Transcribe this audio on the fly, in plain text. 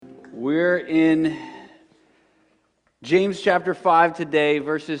We're in James chapter 5 today,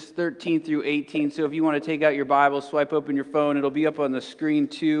 verses 13 through 18. So if you want to take out your Bible, swipe open your phone. It'll be up on the screen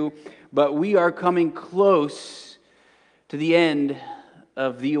too. But we are coming close to the end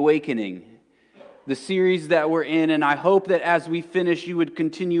of The Awakening, the series that we're in. And I hope that as we finish, you would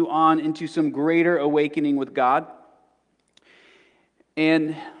continue on into some greater awakening with God.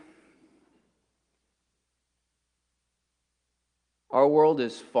 And our world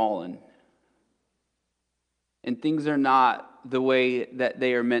is fallen, and things are not the way that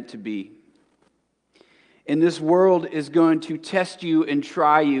they are meant to be. And this world is going to test you and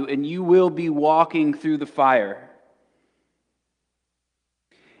try you, and you will be walking through the fire.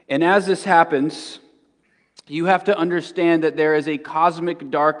 And as this happens, you have to understand that there is a cosmic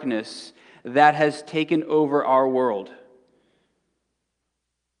darkness that has taken over our world.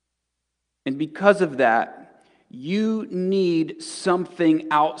 And because of that, you need something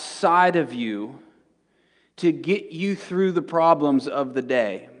outside of you to get you through the problems of the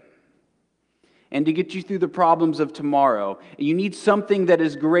day and to get you through the problems of tomorrow. You need something that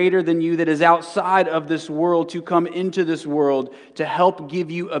is greater than you, that is outside of this world, to come into this world to help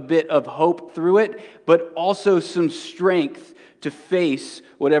give you a bit of hope through it, but also some strength to face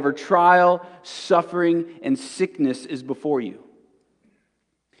whatever trial, suffering, and sickness is before you.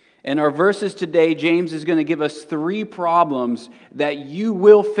 In our verses today, James is going to give us 3 problems that you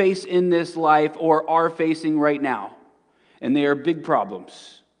will face in this life or are facing right now. And they are big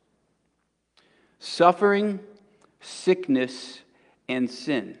problems: suffering, sickness, and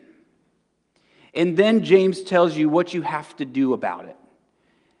sin. And then James tells you what you have to do about it.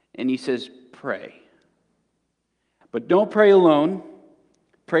 And he says, pray. But don't pray alone.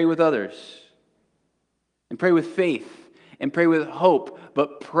 Pray with others. And pray with faith. And pray with hope,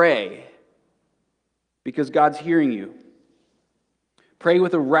 but pray because God's hearing you. Pray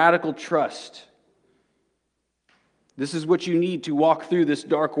with a radical trust. This is what you need to walk through this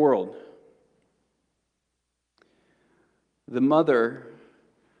dark world. The mother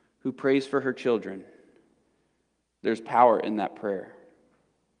who prays for her children, there's power in that prayer.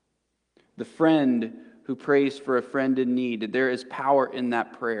 The friend who prays for a friend in need, there is power in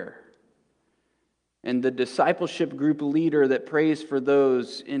that prayer. And the discipleship group leader that prays for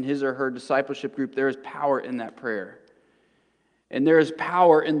those in his or her discipleship group, there is power in that prayer. And there is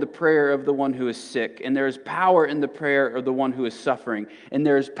power in the prayer of the one who is sick. And there is power in the prayer of the one who is suffering. And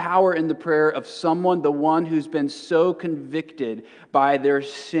there is power in the prayer of someone, the one who's been so convicted by their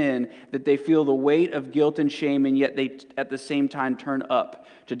sin that they feel the weight of guilt and shame, and yet they at the same time turn up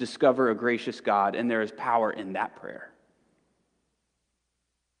to discover a gracious God. And there is power in that prayer.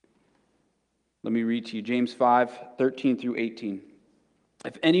 Let me read to you James 5, 13 through 18.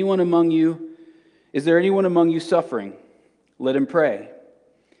 Is there anyone among you suffering? Let him pray.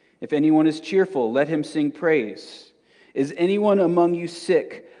 If anyone is cheerful, let him sing praise. Is anyone among you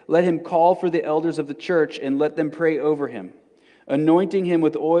sick? Let him call for the elders of the church and let them pray over him, anointing him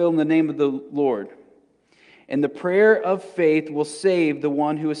with oil in the name of the Lord. And the prayer of faith will save the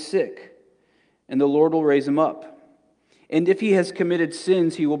one who is sick, and the Lord will raise him up. And if he has committed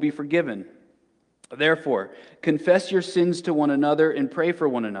sins, he will be forgiven. Therefore, confess your sins to one another and pray for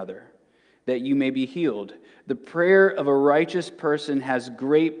one another, that you may be healed. The prayer of a righteous person has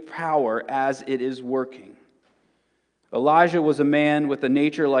great power as it is working. Elijah was a man with a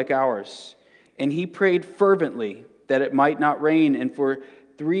nature like ours, and he prayed fervently that it might not rain, and for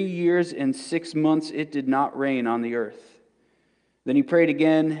 3 years and 6 months it did not rain on the earth. Then he prayed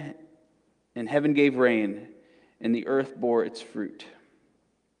again, and heaven gave rain, and the earth bore its fruit.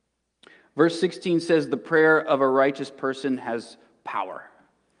 Verse 16 says the prayer of a righteous person has power.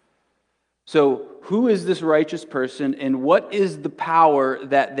 So who is this righteous person, and what is the power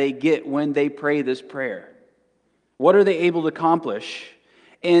that they get when they pray this prayer? What are they able to accomplish?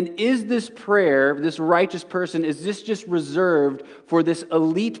 And is this prayer, this righteous person, is this just reserved for this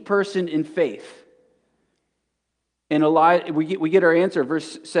elite person in faith? And we get our answer,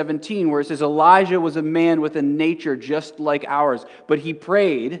 verse 17, where it says Elijah was a man with a nature just like ours, but he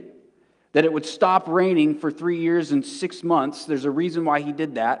prayed that it would stop raining for 3 years and 6 months. There's a reason why he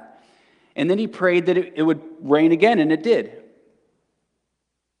did that. And then he prayed that it would rain again, and it did.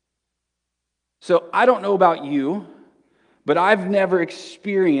 So I don't know about you, but I've never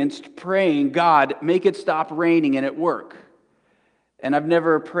experienced praying, God, make it stop raining, and it work. And I've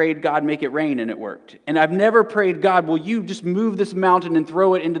never prayed, God, make it rain, and it worked. And I've never prayed, God, will you just move this mountain and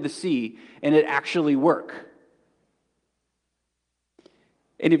throw it into the sea, and it actually work.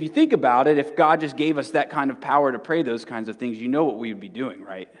 And if you think about it, if God just gave us that kind of power to pray those kinds of things, you know what we would be doing,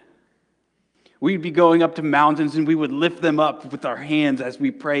 right? We'd be going up to mountains and we would lift them up with our hands as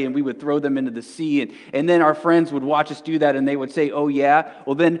we pray, and we would throw them into the sea. And then our friends would watch us do that and they would say, "Oh yeah?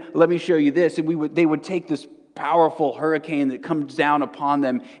 Well then let me show you this." And they would take this powerful hurricane that comes down upon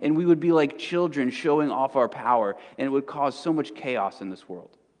them, and we would be like children showing off our power, and it would cause so much chaos in this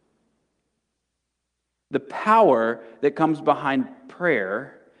world. The power that comes behind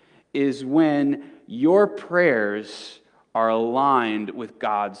prayer is when your prayers are aligned with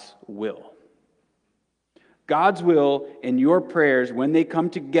God's will. God's will and your prayers, when they come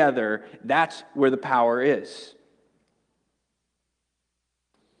together, that's where the power is.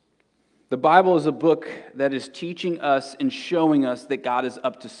 The Bible is a book that is teaching us and showing us that God is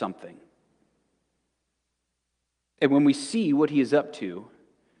up to something. And when we see what He is up to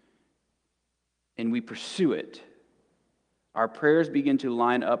and we pursue it, our prayers begin to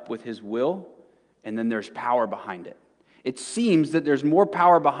line up with His will, and then there's power behind it. It seems that there's more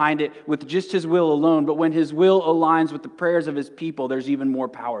power behind it with just His will alone, but when His will aligns with the prayers of His people, there's even more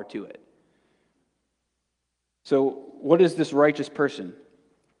power to it. So, what is this righteous person?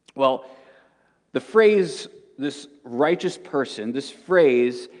 Well, the phrase, this righteous person, this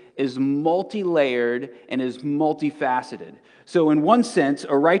phrase is multi-layered and is multifaceted. So in one sense,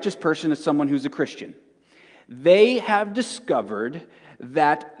 a righteous person is someone who's a Christian. They have discovered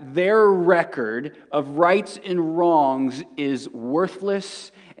that their record of rights and wrongs is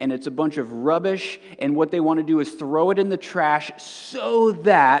worthless and it's a bunch of rubbish, and what they want to do is throw it in the trash so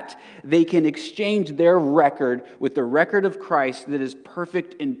that they can exchange their record with the record of Christ that is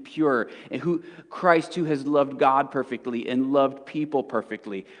perfect and pure, and Christ who has loved God perfectly and loved people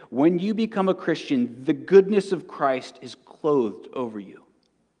perfectly. When you become a Christian, the goodness of Christ is clothed over you.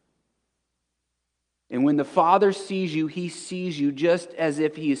 And when the Father sees you, He sees you just as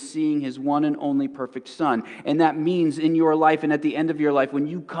if He is seeing His one and only perfect Son. And that means in your life and at the end of your life, when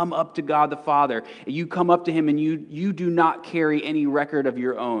you come up to God the Father, you come up to Him and you do not carry any record of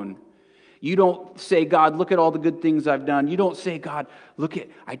your own. You don't say, "God, look at all the good things I've done." You don't say, "God,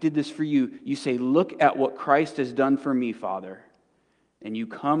 I did this for you." You say, "Look at what Christ has done for me, Father." And you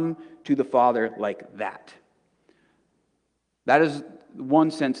come to the Father like that. That is, in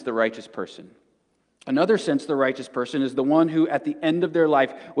one sense, the righteous person. Another sense, the righteous person is the one who, at the end of their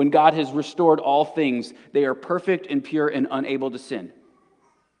life, when God has restored all things, they are perfect and pure and unable to sin.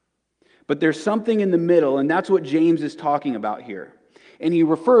 But there's something in the middle, and that's what James is talking about here. And he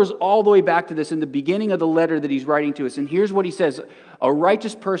refers all the way back to this in the beginning of the letter that he's writing to us. And here's what he says: a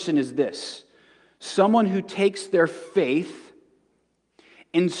righteous person is this: someone who takes their faith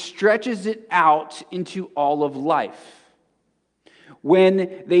and stretches it out into all of life.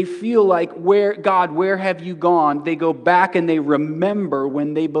 When they feel like, "God, where have you gone?" they go back and they remember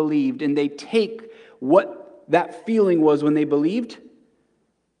when they believed, and they take what that feeling was when they believed,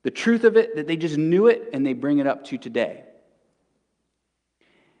 the truth of it, that they just knew it, and they bring it up to today.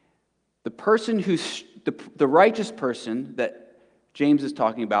 The righteous person that James is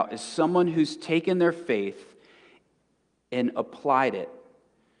talking about is someone who's taken their faith and applied it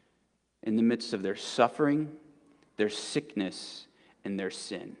in the midst of their suffering, their sickness, and their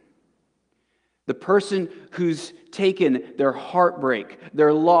sin. The person who's taken their heartbreak,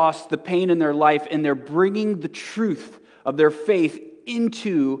 their loss, the pain in their life, and they're bringing the truth of their faith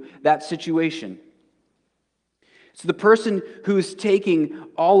into that situation. It's the person who's taking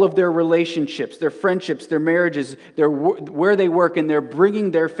all of their relationships, their friendships, their marriages, where they work, and they're bringing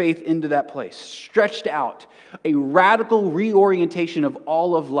their faith into that place, stretched out, a radical reorientation of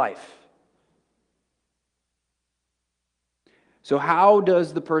all of life. So how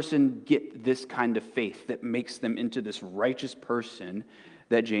does the person get this kind of faith that makes them into this righteous person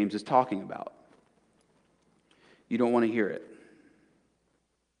that James is talking about? You don't want to hear it.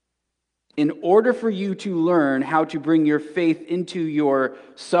 In order for you to learn how to bring your faith into your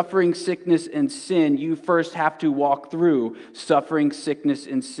suffering, sickness, and sin, you first have to walk through suffering, sickness,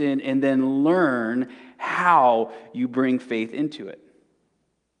 and sin, and then learn how you bring faith into it.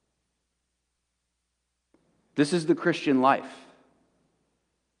 This is the Christian life.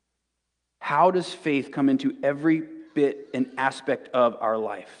 How does faith come into every bit and aspect of our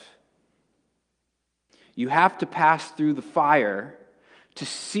life? You have to pass through the fire to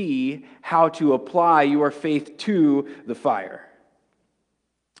see how to apply your faith to the fire.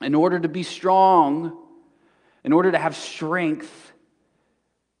 In order to be strong, in order to have strength,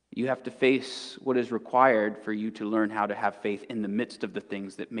 you have to face what is required for you to learn how to have faith in the midst of the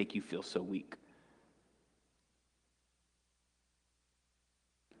things that make you feel so weak.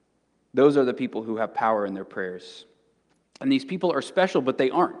 Those are the people who have power in their prayers. And these people are special, but they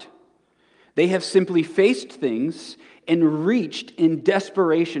aren't. They have simply faced things and reached in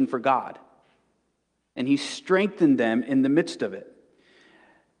desperation for God. and he strengthened them in the midst of it.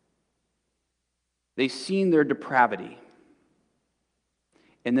 They've seen their depravity,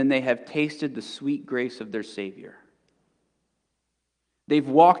 and then they have tasted the sweet grace of their Savior. They've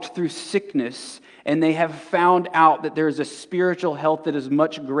walked through sickness, and they have found out that there is a spiritual health that is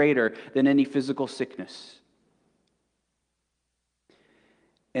much greater than any physical sickness.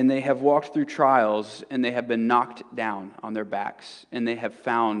 And they have walked through trials, and they have been knocked down on their backs, and they have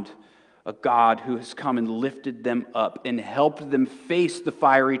found a God who has come and lifted them up and helped them face the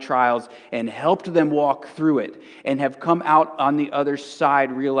fiery trials and helped them walk through it, and have come out on the other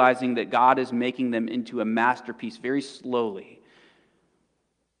side realizing that God is making them into a masterpiece very slowly.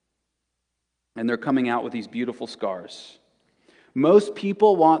 And they're coming out with these beautiful scars. Most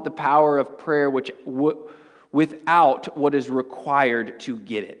people want the power of prayer without what is required to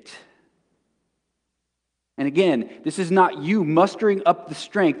get it. And again, this is not you mustering up the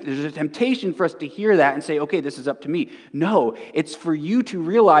strength. There's a temptation for us to hear that and say, okay, this is up to me. No, it's for you to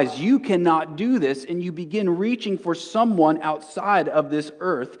realize you cannot do this, and you begin reaching for someone outside of this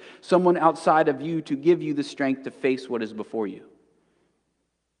earth, someone outside of you to give you the strength to face what is before you.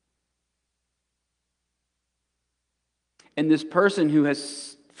 And this person who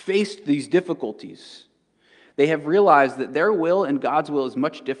has faced these difficulties, they have realized that their will and God's will is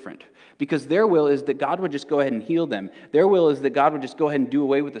much different. Because their will is that God would just go ahead and heal them. Their will is that God would just go ahead and do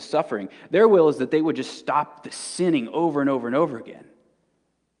away with the suffering. Their will is that they would just stop the sinning over and over and over again.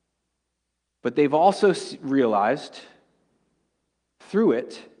 But they've also realized through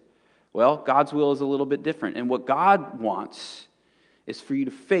it, well, God's will is a little bit different. And what God wants is for you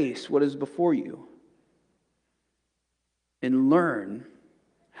to face what is before you and learn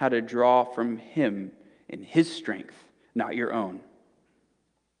how to draw from Him in His strength, not your own.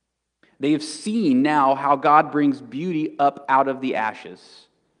 They have seen now how God brings beauty up out of the ashes.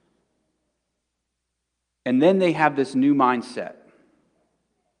 And then they have this new mindset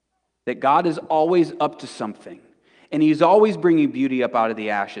that God is always up to something. And He's always bringing beauty up out of the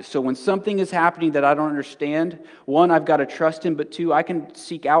ashes. So when something is happening that I don't understand, one, I've got to trust Him, but two, I can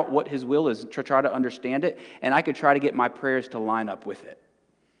seek out what His will is to try to understand it, and I could try to get my prayers to line up with it.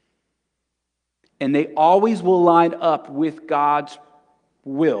 And they always will line up with God's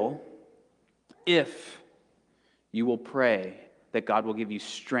will if you will pray that God will give you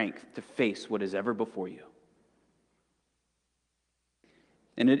strength to face what is ever before you.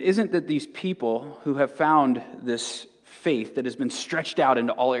 And it isn't that these people who have found this faith that has been stretched out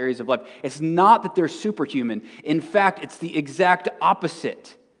into all areas of life, it's not that they're superhuman. In fact, it's the exact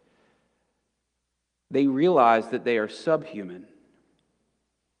opposite. They realize that they are subhuman.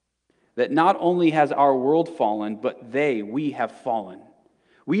 That not only has our world fallen, but we have fallen.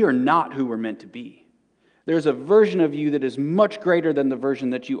 We are not who we're meant to be. There's a version of you that is much greater than the version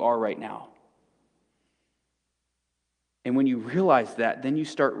that you are right now. And when you realize that, then you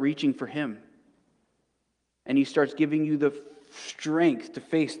start reaching for Him. And He starts giving you the strength to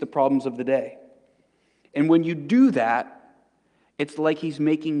face the problems of the day. And when you do that, it's like He's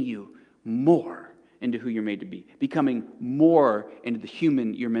making you more into who you're made to be, becoming more into the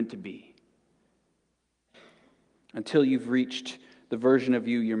human you're meant to be, until you've reached the version of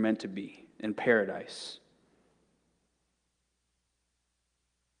you you're meant to be in paradise.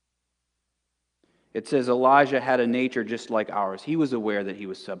 It says Elijah had a nature just like ours. He was aware that he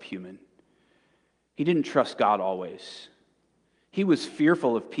was subhuman. He didn't trust God always. He was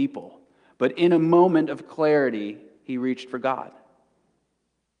fearful of people. But in a moment of clarity, he reached for God.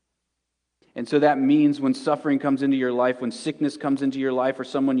 And so that means when suffering comes into your life, when sickness comes into your life, or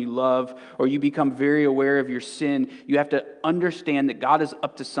someone you love, or you become very aware of your sin, you have to understand that God is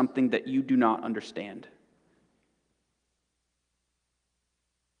up to something that you do not understand.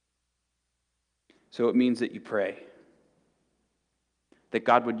 So it means that you pray. That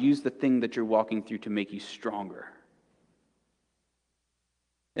God would use the thing that you're walking through to make you stronger.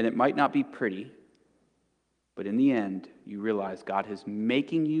 And it might not be pretty, but in the end, you realize God is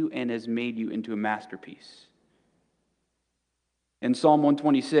making you and has made you into a masterpiece. In Psalm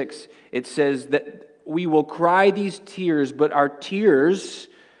 126, it says that we will cry these tears, but our tears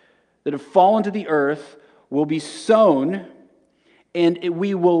that have fallen to the earth will be sown, and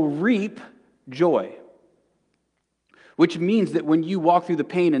we will reap joy. Which means that when you walk through the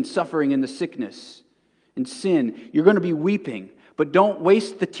pain and suffering and the sickness and sin, you're going to be weeping. But don't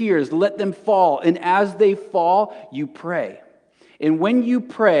waste the tears. Let them fall. And as they fall, you pray. And when you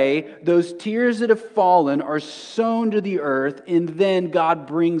pray, those tears that have fallen are sown to the earth, and then God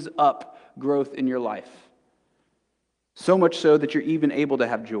brings up growth in your life. So much so that you're even able to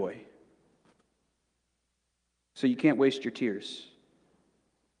have joy. So you can't waste your tears.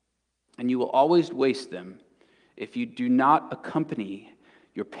 and you will always waste them if you do not accompany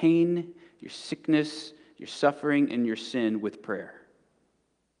your pain, your sickness, your suffering, and your sin with prayer.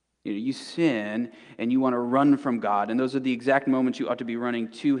 You sin and you want to run from God, and those are the exact moments you ought to be running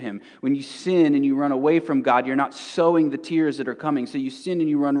to Him. When you sin and you run away from God, you're not sowing the tears that are coming. So you sin and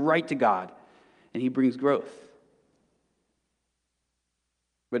you run right to God, and He brings growth.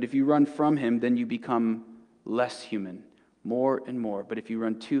 But if you run from Him, then you become less human, more and more. But if you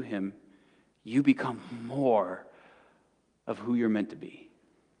run to Him, you become more of who you're meant to be.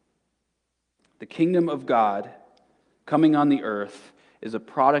 The kingdom of God coming on the earth is a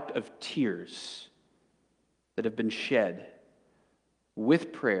product of tears that have been shed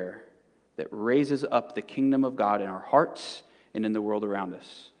with prayer that raises up the kingdom of God in our hearts and in the world around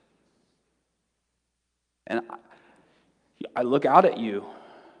us. And I look out at you,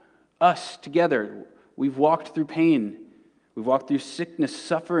 us together. We've walked through pain. We've walked through sickness,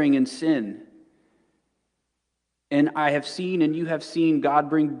 suffering, and sin. And I have seen and you have seen God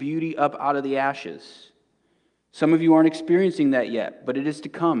bring beauty up out of the ashes. Some of you aren't experiencing that yet, but it is to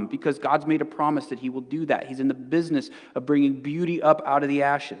come because God's made a promise that He will do that. He's in the business of bringing beauty up out of the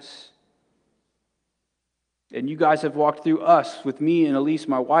ashes. And you guys have walked through us with me and Elise,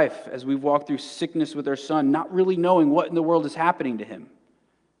 my wife, as we've walked through sickness with our son, not really knowing what in the world is happening to him.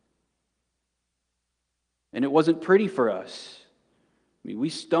 And it wasn't pretty for us. I mean, we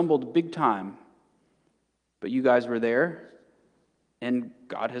stumbled big time. But you guys were there, and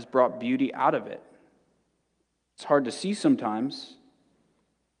God has brought beauty out of it. It's hard to see sometimes.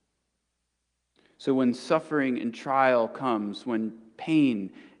 So when suffering and trial comes, when pain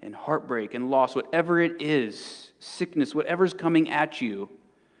and heartbreak and loss, whatever it is, sickness, whatever's coming at you,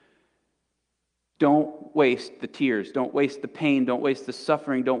 don't waste the tears, don't waste the pain, don't waste the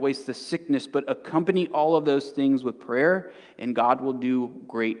suffering, don't waste the sickness, but accompany all of those things with prayer, and God will do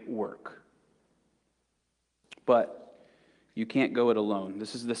great work. But you can't go it alone.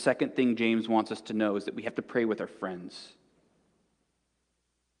 This is the second thing James wants us to know, is that we have to pray with our friends.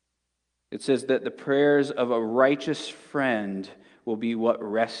 It says that the prayers of a righteous friend will be what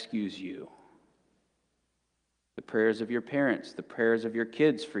rescues you. The prayers of your parents, the prayers of your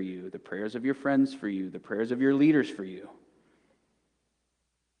kids for you, the prayers of your friends for you, the prayers of your leaders for you.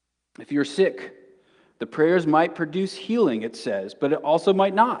 If you're sick, the prayers might produce healing, it says, but it also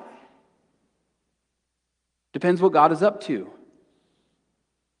might not. Depends what God is up to.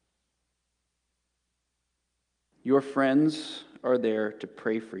 Your friends are there to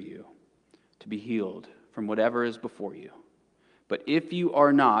pray for you, to be healed from whatever is before you. But if you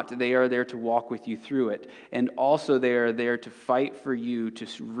are not, they are there to walk with you through it. And also they are there to fight for you, to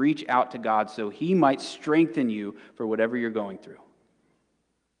reach out to God so He might strengthen you for whatever you're going through.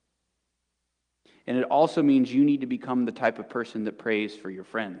 And it also means you need to become the type of person that prays for your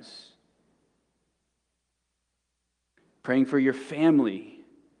friends. Praying for your family,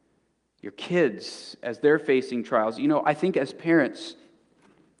 your kids, as they're facing trials. You know, I think as parents,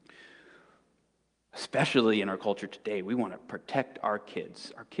 especially in our culture today, we want to protect our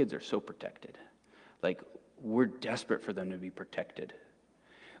kids. Our kids are so protected. Like, we're desperate for them to be protected.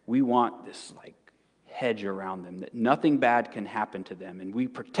 We want this, hedge around them, that nothing bad can happen to them, and we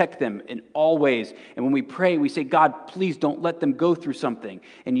protect them in all ways. And when we pray, we say, God, please don't let them go through something.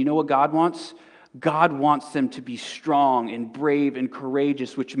 And you know what God wants? God wants them to be strong and brave and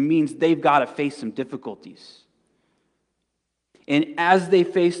courageous, which means they've got to face some difficulties. And as they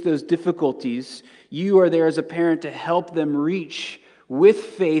face those difficulties, you are there as a parent to help them reach with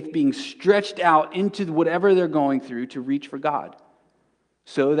faith, being stretched out into whatever they're going through to reach for God,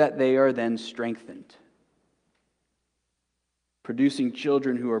 so that they are then strengthened. Producing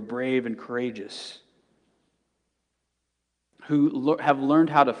children who are brave and courageous, who have learned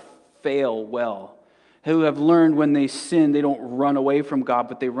how to fail well, who have learned when they sin, they don't run away from God,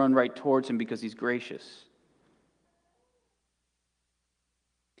 but they run right towards Him because He's gracious.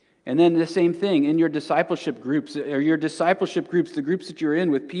 And then the same thing in your discipleship groups. Are your discipleship groups, the groups that you're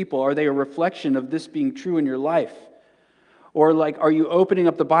in with people, are they a reflection of this being true in your life? Or are you opening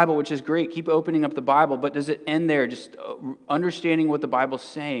up the Bible, which is great, keep opening up the Bible, but does it end there, just understanding what the Bible's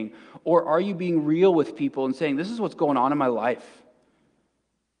saying? Or are you being real with people and saying, this is what's going on in my life?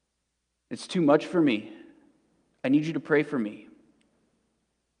 It's too much for me. I need you to pray for me.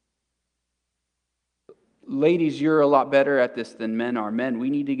 Ladies, you're a lot better at this than men are. Men, we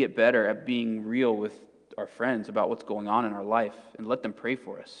need to get better at being real with our friends about what's going on in our life and let them pray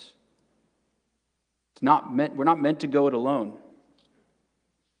for us. We're not meant to go it alone.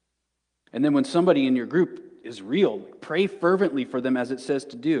 And then when somebody in your group is real. Pray fervently for them as it says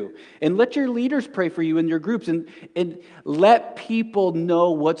to do. And let your leaders pray for you in your groups, and let people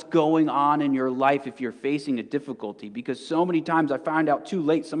know what's going on in your life if you're facing a difficulty. Because so many times I find out too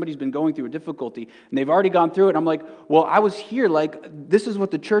late somebody's been going through a difficulty and they've already gone through it. And I'm like, well, I was here. Like, this is what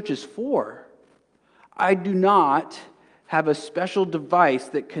the church is for. I do not have a special device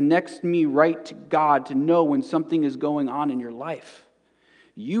that connects me right to God to know when something is going on in your life.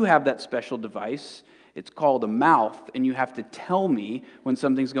 You have that special device. It's called a mouth, and you have to tell me when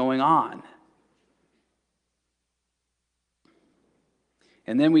something's going on.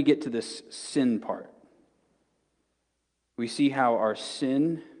 And then we get to this sin part. We see how our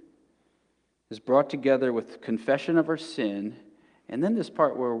sin is brought together with confession of our sin, and then this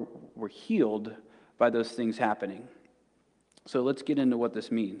part where we're healed by those things happening. So let's get into what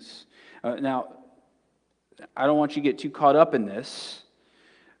this means. Now, I don't want you to get too caught up in this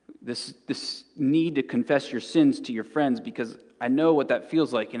need to confess your sins to your friends, because I know what that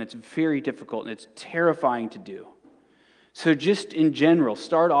feels like, and it's very difficult, and it's terrifying to do. So just in general,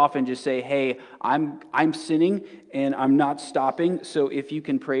 start off and just say, hey, I'm sinning, and I'm not stopping, so if you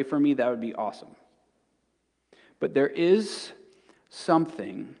can pray for me, that would be awesome. But there is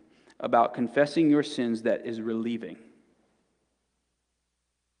something about confessing your sins that is relieving.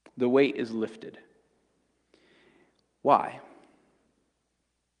 The weight is lifted. Why?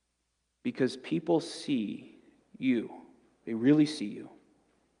 Because people see you. They really see you.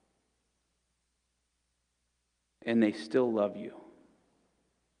 And they still love you.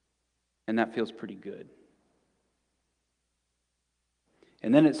 And that feels pretty good.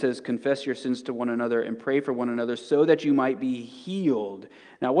 And then it says, confess your sins to one another and pray for one another so that you might be healed.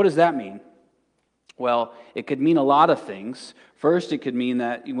 Now, what does that mean? Well, it could mean a lot of things. First, it could mean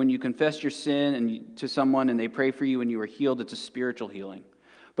that when you confess your sin to someone and they pray for you and you are healed, it's a spiritual healing.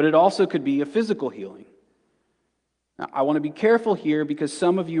 But it also could be a physical healing. Now, I want to be careful here because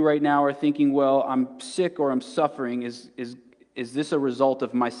some of you right now are thinking, well, I'm sick or I'm suffering. Is this a result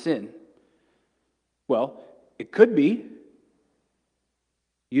of my sin? Well, it could be.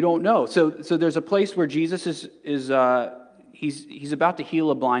 You don't know. So there's a place where Jesus is about to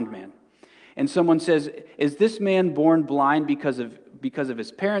heal a blind man. And someone says, is this man born blind because of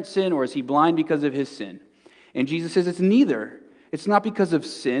his parents' sin, or is he blind because of his sin? And Jesus says it's neither. It's not because of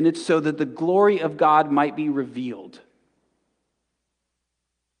sin. It's so that the glory of God might be revealed.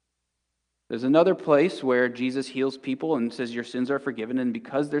 There's another place where Jesus heals people and says your sins are forgiven, and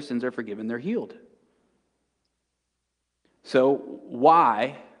because their sins are forgiven, they're healed. So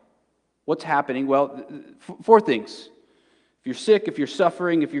why? What's happening? Well, four things. If you're sick, if you're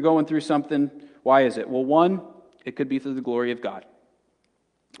suffering, if you're going through something, why is it? Well, one, it could be through the glory of God.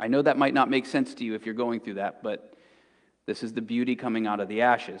 I know that might not make sense to you if you're going through that, but this is the beauty coming out of the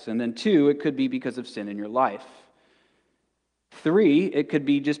ashes. And then two, it could be because of sin in your life. Three, it could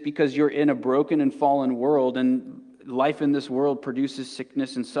be just because you're in a broken and fallen world, and life in this world produces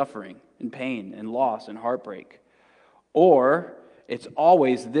sickness and suffering and pain and loss and heartbreak. Or it's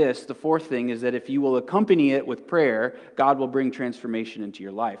always this. The fourth thing is that if you will accompany it with prayer, God will bring transformation into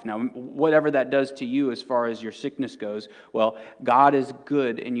your life. Now, whatever that does to you as far as your sickness goes, well, God is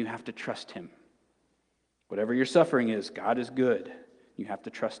good and you have to trust Him. Whatever your suffering is, God is good. You have to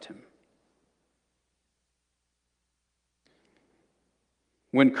trust Him.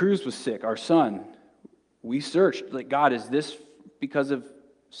 When Cruz was sick, our son, we searched, like, God, is this because of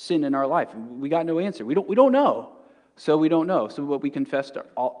sin in our life? We got no answer. We don't know. So we don't know. So what we confessed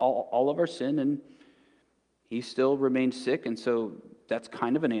all of our sin, and he still remained sick, and so that's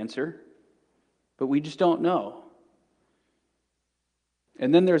kind of an answer. But we just don't know.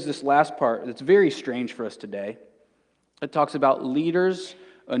 And then there's this last part that's very strange for us today. It talks about leaders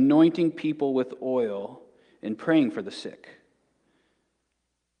anointing people with oil and praying for the sick.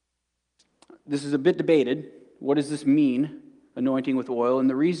 This is a bit debated. What does this mean, anointing with oil? And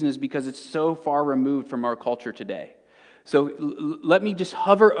the reason is because it's so far removed from our culture today. So let me just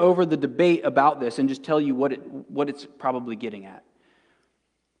hover over the debate about this and just tell you what it's probably getting at.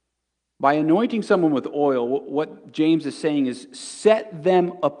 By anointing someone with oil, what James is saying is set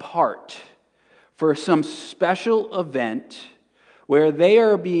them apart for some special event where they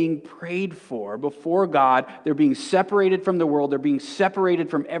are being prayed for before God. They're being separated from the world. They're being separated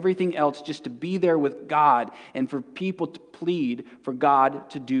from everything else just to be there with God and for people to plead for God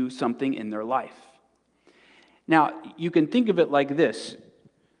to do something in their life. Now, you can think of it like this.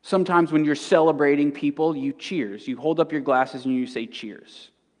 Sometimes when you're celebrating people, you cheers. You hold up your glasses and you say cheers.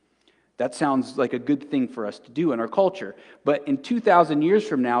 That sounds like a good thing for us to do in our culture. But in 2,000 years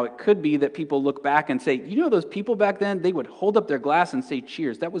from now, it could be that people look back and say, you know those people back then, they would hold up their glass and say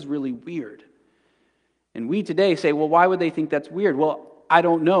cheers. That was really weird. And we today say, well, why would they think that's weird? Well, I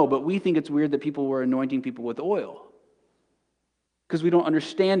don't know, but we think it's weird that people were anointing people with oil. Because we don't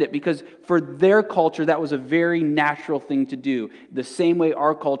understand it. Because for their culture, that was a very natural thing to do. The same way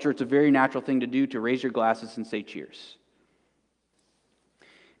our culture, it's a very natural thing to do to raise your glasses and say cheers.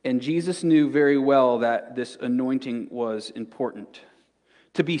 And Jesus knew very well that this anointing was important.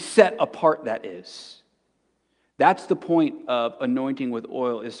 To be set apart, that is. That's the point of anointing with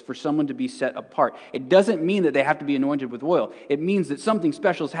oil, is for someone to be set apart. It doesn't mean that they have to be anointed with oil. It means that something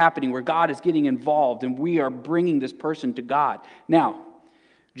special is happening where God is getting involved and we are bringing this person to God. Now,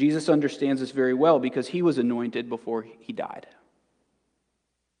 Jesus understands this very well because he was anointed before he died.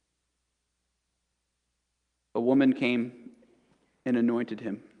 A woman came and anointed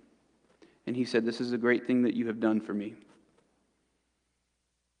him. And he said, "This is a great thing that you have done for me.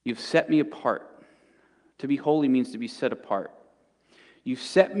 You've set me apart." To be holy means to be set apart. You've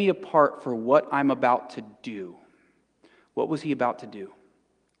set me apart for what I'm about to do. What was he about to do?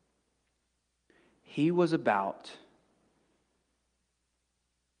 He was about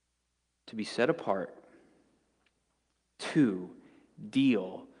to be set apart to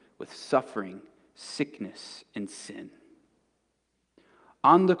deal with suffering, sickness, and sin.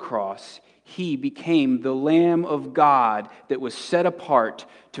 On the cross, he became the Lamb of God that was set apart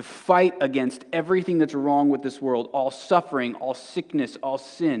to fight against everything that's wrong with this world, all suffering, all sickness, all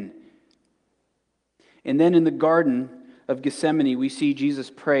sin. And then in the Garden of Gethsemane, we see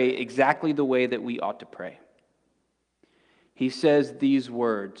Jesus pray exactly the way that we ought to pray. He says these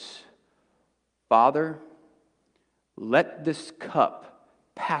words, "Father, let this cup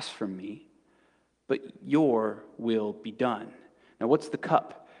pass from me, but your will be done." Now, what's the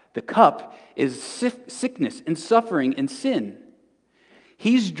cup? The cup is sickness and suffering and sin.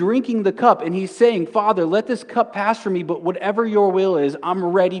 He's drinking the cup and he's saying, "Father, let this cup pass from me, but whatever your will is, I'm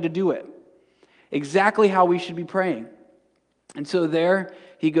ready to do it." Exactly how we should be praying. And so there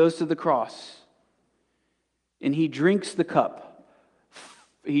he goes to the cross and he drinks the cup.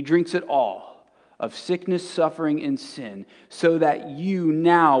 He drinks it all, of sickness, suffering, and sin, so that you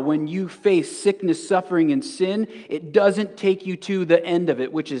now, when you face sickness, suffering, and sin, it doesn't take you to the end of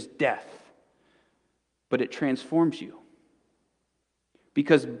it, which is death, but it transforms you.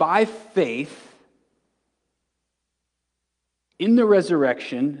 Because by faith in the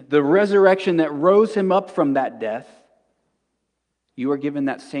resurrection that rose him up from that death, you are given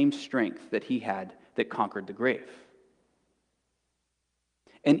that same strength that he had that conquered the grave.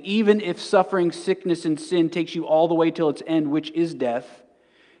 And even if suffering, sickness, and sin takes you all the way till its end, which is death,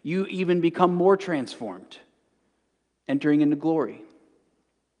 you even become more transformed, entering into glory.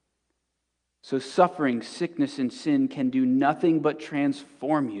 So suffering, sickness, and sin can do nothing but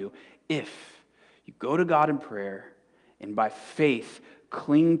transform you if you go to God in prayer and by faith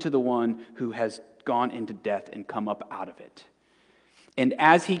cling to the one who has gone into death and come up out of it. And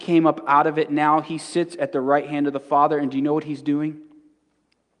as he came up out of it, now he sits at the right hand of the Father, and do you know what he's doing?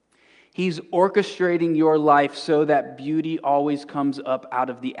 He's orchestrating your life so that beauty always comes up out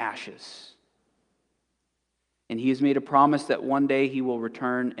of the ashes. And he has made a promise that one day he will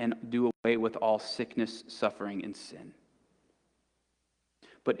return and do away with all sickness, suffering, and sin.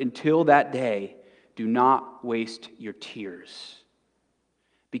 But until that day, do not waste your tears.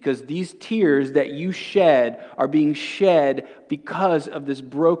 Because these tears that you shed are being shed because of this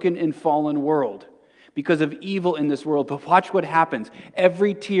broken and fallen world. Because of evil in this world. But watch what happens.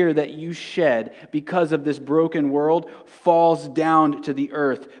 Every tear that you shed because of this broken world falls down to the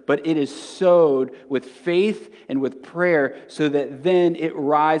earth. But it is sowed with faith and with prayer so that then it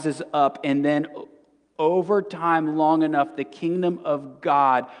rises up. And then over time, long enough, the kingdom of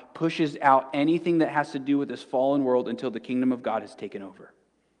God pushes out anything that has to do with this fallen world until the kingdom of God has taken over.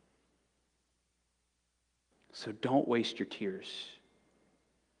 So don't waste your tears.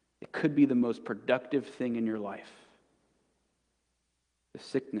 It could be the most productive thing in your life. The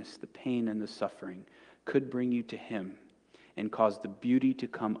sickness, the pain, and the suffering could bring you to him and cause the beauty to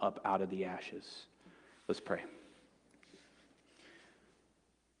come up out of the ashes. Let's pray.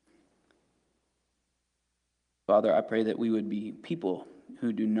 Father, I pray that we would be people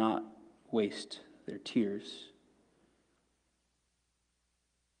who do not waste their tears.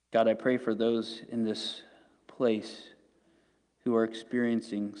 God, I pray for those in this place who are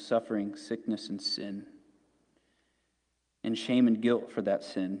experiencing suffering, sickness, and sin, and shame and guilt for that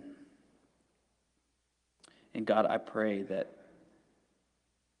sin. And God, I pray that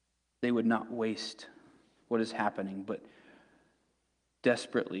they would not waste what is happening, but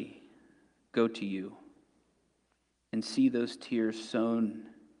desperately go to you and see those tears sown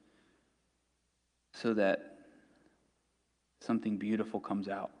so that something beautiful comes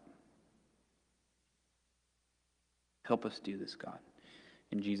out. Help us do this, God.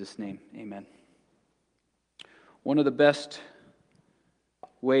 In Jesus' name, amen. One of the best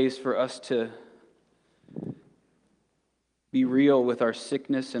ways for us to be real with our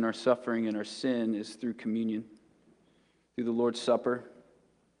sickness and our suffering and our sin is through communion, through the Lord's Supper.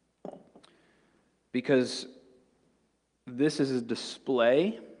 Because this is a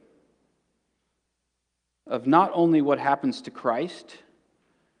display of not only what happens to Christ,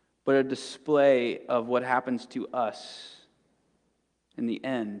 but a display of what happens to us in the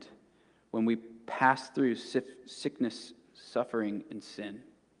end when we pass through sickness, suffering, and sin.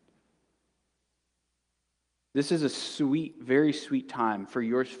 This is a sweet, very sweet time for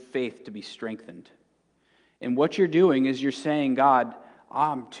your faith to be strengthened. And what you're doing is you're saying, God,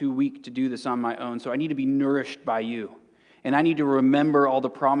 I'm too weak to do this on my own, so I need to be nourished by you. And I need to remember all the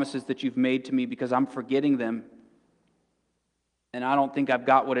promises that you've made to me because I'm forgetting them. And I don't think I've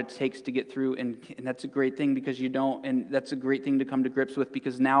got what it takes to get through. And that's a great thing because you don't. And that's a great thing to come to grips with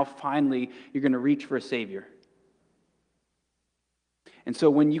because now finally you're going to reach for a Savior. And so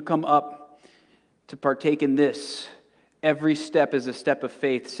when you come up to partake in this, every step is a step of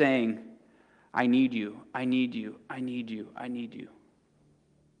faith saying, I need you, I need you, I need you, I need you.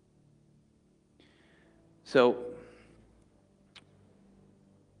 So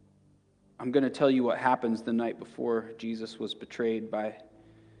I'm going to tell you what happens the night before Jesus was betrayed by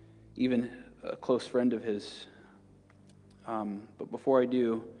even a close friend of his. But before I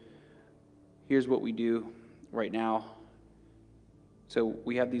do, here's what we do right now. So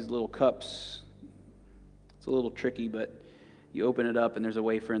we have these little cups. It's a little tricky, but you open it up and there's a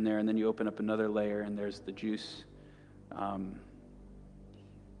wafer in there, and then you open up another layer and there's the juice.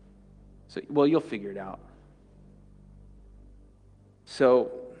 Well, you'll figure it out. So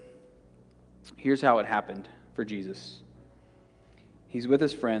here's how it happened for Jesus. He's with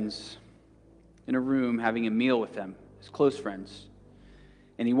his friends in a room having a meal with them, his close friends.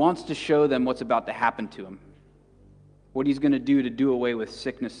 And he wants to show them what's about to happen to him, what he's going to do away with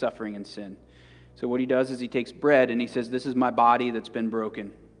sickness, suffering, and sin. So what he does is he takes bread and he says, this is my body that's been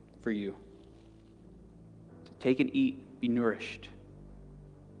broken for you. So take and eat, be nourished.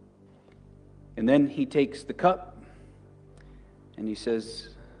 And then he takes the cup and he says,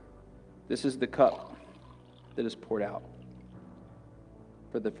 this is the cup that is poured out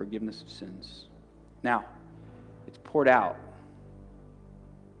for the forgiveness of sins. Now, it's poured out,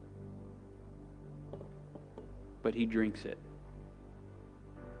 but he drinks it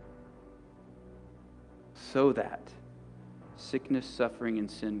so that sickness, suffering, and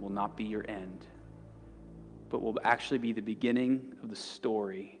sin will not be your end, but will actually be the beginning of the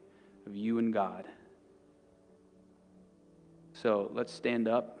story of you and God. So let's stand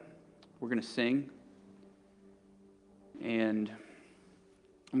up. We're going to sing, and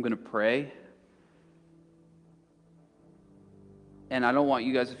I'm going to pray. And I don't want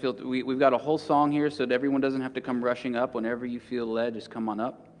you guys to feel, we've got a whole song here so that everyone doesn't have to come rushing up. Whenever you feel led, just come on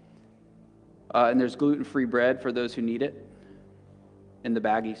up. And there's gluten-free bread for those who need it in the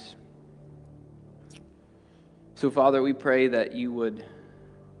baggies. So, Father, we pray that you would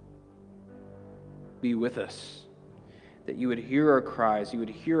be with us, that you would hear our cries, you would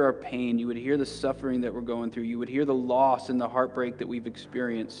hear our pain, you would hear the suffering that we're going through, you would hear the loss and the heartbreak that we've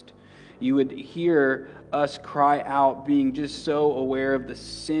experienced. You would hear us cry out, being just so aware of the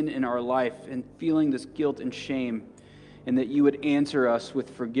sin in our life and feeling this guilt and shame, and that you would answer us with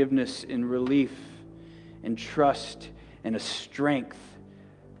forgiveness and relief and trust and a strength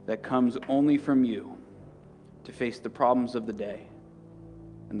that comes only from you to face the problems of the day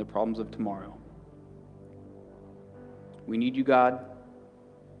and the problems of tomorrow. We need you, God.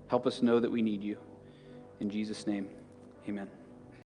 Help us know that we need you. In Jesus' name, amen.